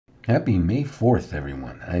Happy May 4th,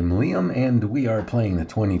 everyone. I'm Liam, and we are playing the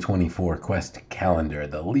 2024 quest calendar,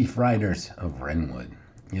 the Leaf Riders of Wrenwood.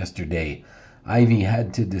 Yesterday, Ivy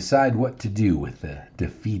had to decide what to do with the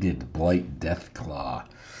defeated Blight Deathclaw.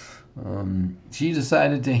 She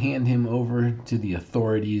decided to hand him over to the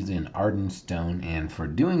authorities in Ardenstone, and for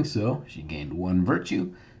doing so, she gained 1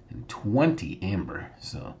 virtue and 20 amber.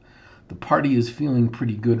 So the party is feeling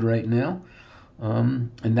pretty good right now.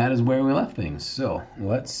 And that is where we left things. So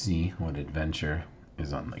let's see what adventure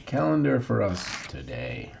is on the calendar for us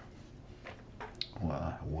today.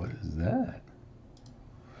 Wow, what is that?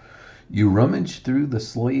 You rummage through the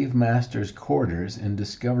slave master's quarters and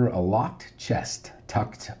discover a locked chest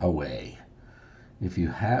tucked away. If you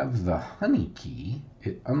have the honey key,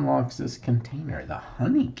 it unlocks this container. The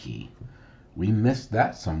honey key. We missed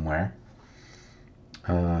that somewhere.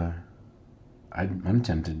 I'm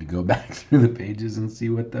tempted to go back through the pages and see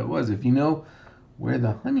what that was. If you know where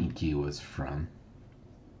the honey key was from,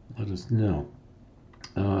 let us know.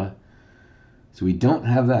 So we don't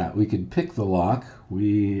have that. We could pick the lock.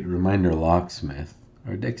 We remind our locksmith.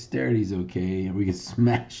 Our dexterity's okay. We can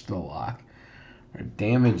smash the lock. Our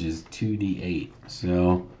damage is 2d8.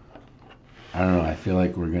 So I don't know. I feel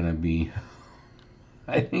like we're gonna be.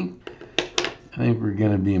 I think we're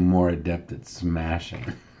gonna be more adept at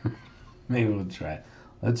smashing. Maybe we'll try.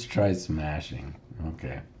 Let's try smashing.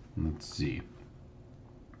 Okay, let's see.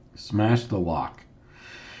 Smash the lock.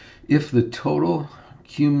 If the total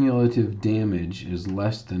cumulative damage is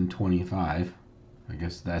less than 25, I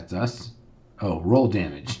guess that's us. Oh, roll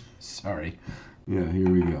damage. Sorry. Yeah, here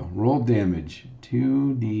we go. Roll damage.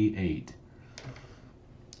 2d8.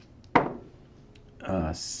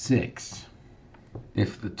 6.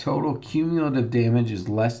 If the total cumulative damage is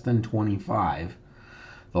less than 25,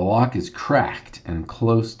 the lock is cracked and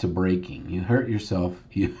close to breaking. You hurt yourself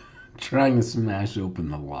trying to smash open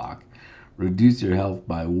the lock. Reduce your health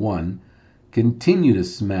by 1. Continue to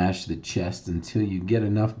smash the chest until you get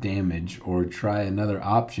enough damage, or try another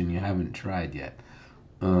option you haven't tried yet.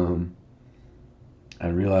 I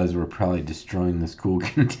realize we're probably destroying this cool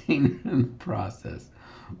container in the process,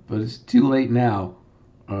 but it's too late now.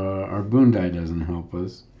 Our boon die doesn't help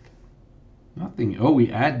us. Nothing. Oh,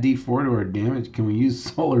 we add D4 to our damage. Can we use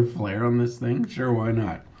solar flare on this thing? Sure, why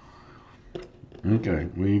not? Okay,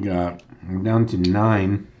 we're down to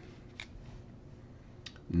 9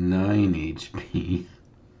 HP.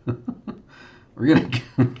 We're gonna.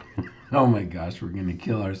 Oh my gosh, we're gonna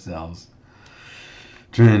kill ourselves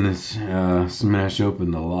trying to smash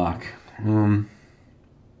open the lock.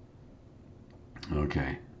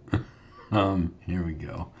 Okay. Here we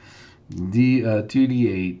go.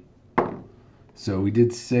 2d8. So we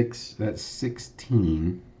did 6, that's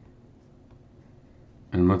 16.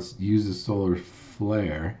 And let's use the solar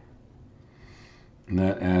flare. And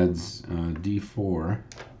that adds D4.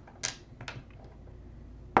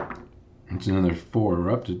 It's another 4.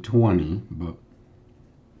 We're up to 20, but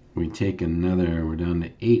we take another, we're down to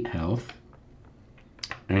 8 health.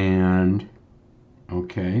 And,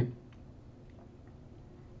 okay.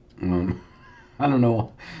 I don't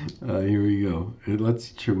know. Here we go.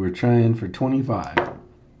 We're trying for 25.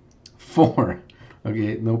 4.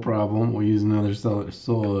 Okay, no problem. We'll use another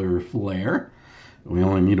solar flare. We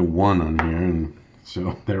only need a 1 on here, and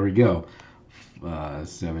so there we go.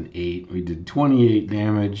 7, 8. We did 28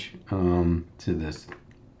 damage to this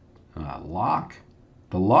lock.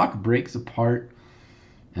 The lock breaks apart,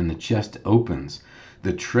 and the chest opens.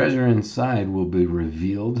 The treasure inside will be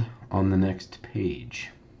revealed on the next page.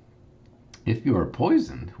 If you are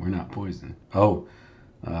poisoned, we're not poisoned. Oh,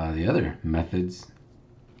 the other methods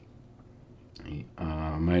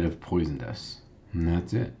might have poisoned us. And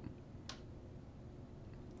that's it.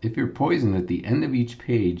 If you're poisoned at the end of each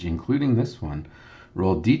page, including this one,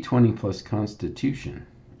 roll d20 plus Constitution.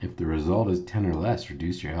 If the result is 10 or less,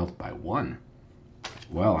 reduce your health by 1.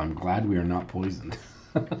 Well, I'm glad we are not poisoned.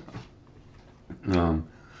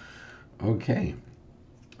 Okay.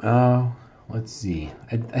 Let's see.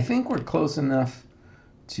 I think we're close enough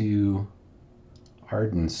to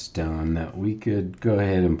Ardenstone that we could go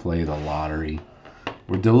ahead and play the lottery.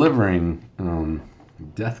 We're delivering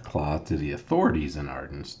Deathclaw to the authorities in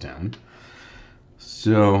Ardenstone.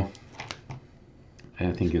 So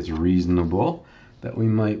I think it's reasonable that we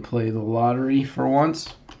might play the lottery for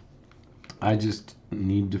once. I just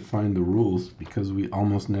need to find the rules because we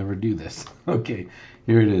almost never do this. Okay,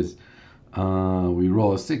 here it is. We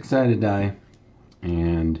roll a 6-sided die,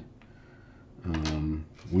 and the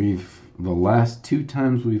last 2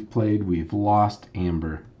 times we've played, we've lost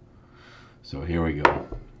amber. So here we go.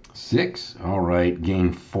 6. All right,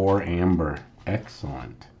 gain 4 amber.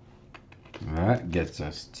 Excellent. That gets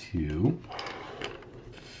us to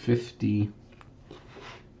 50.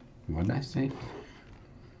 What did I say?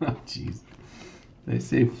 Oh, jeez. Did I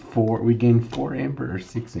say 4? We gained 4 amber or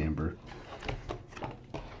 6 amber?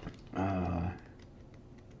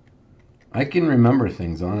 I can remember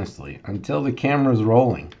things, honestly, until the camera's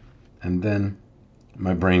rolling. And then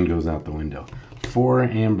my brain goes out the window. 4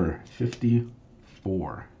 amber,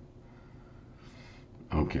 54.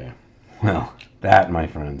 Okay. Well, that, my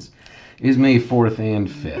friends, is May 4th and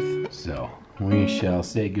 5th. So we shall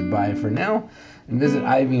say goodbye for now and visit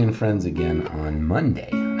Ivy and friends again on Monday.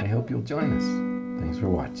 I hope you'll join us. Thanks for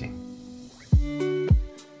watching.